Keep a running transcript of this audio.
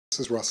This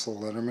is Russell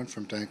Letterman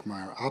from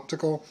Denkmeier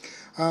Optical.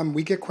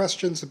 We get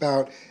questions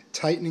about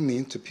tightening the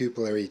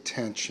interpupillary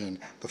tension.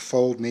 The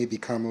fold may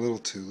become a little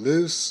too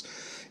loose.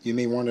 You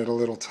may want it a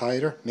little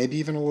tighter, maybe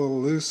even a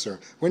little looser.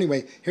 Well,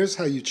 anyway, here's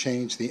how you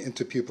change the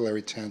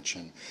interpupillary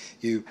tension.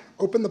 You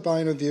open the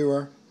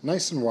Binoviewer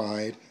nice and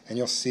wide, and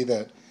you'll see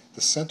that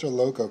the center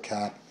logo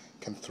cap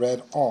can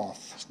thread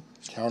off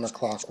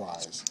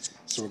counterclockwise.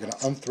 So we're going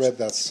to unthread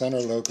that center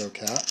logo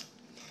cap.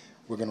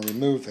 We're going to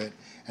remove it,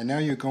 and now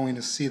you're going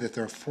to see that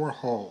there are 4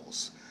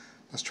 holes.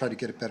 Let's try to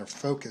get a better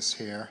focus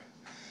here.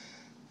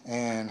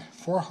 And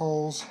 4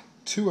 holes,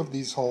 2 of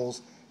these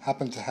holes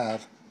happen to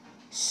have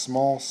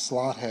small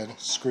slot head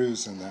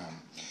screws in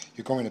them.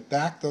 You're going to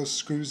back those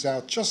screws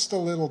out just a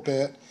little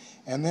bit,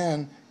 and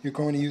then you're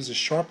going to use a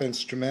sharp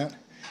instrument,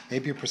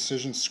 maybe a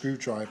precision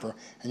screwdriver,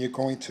 and you're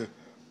going to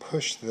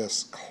push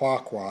this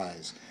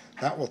clockwise.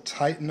 That will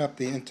tighten up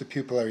the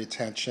interpupillary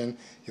tension.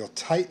 You'll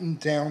tighten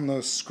down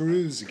those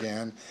screws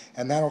again,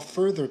 and that'll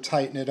further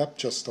tighten it up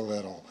just a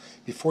little.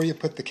 Before you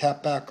put the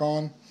cap back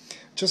on,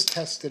 just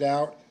test it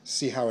out,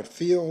 see how it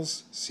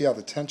feels, see how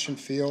the tension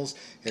feels.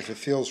 If it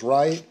feels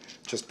right,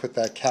 just put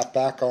that cap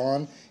back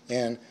on.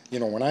 And you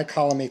know, when I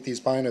collimate these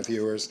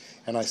binoviewers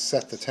and I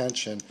set the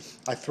tension,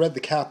 I thread the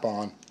cap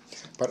on,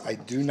 but I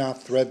do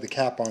not thread the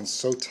cap on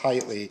so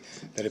tightly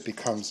that it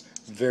becomes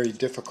very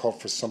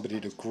difficult for somebody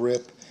to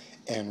grip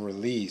and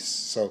release.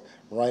 So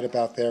right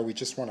about there, we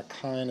just want to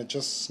kind of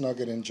just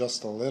snug it in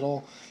just a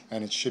little,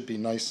 and it should be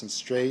nice and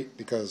straight,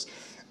 because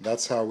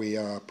that's how we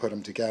put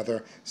them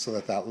together, so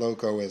that that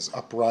logo is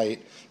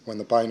upright when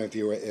the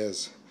binoviewer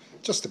is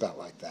just about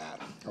like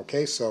that.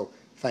 Okay, so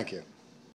thank you.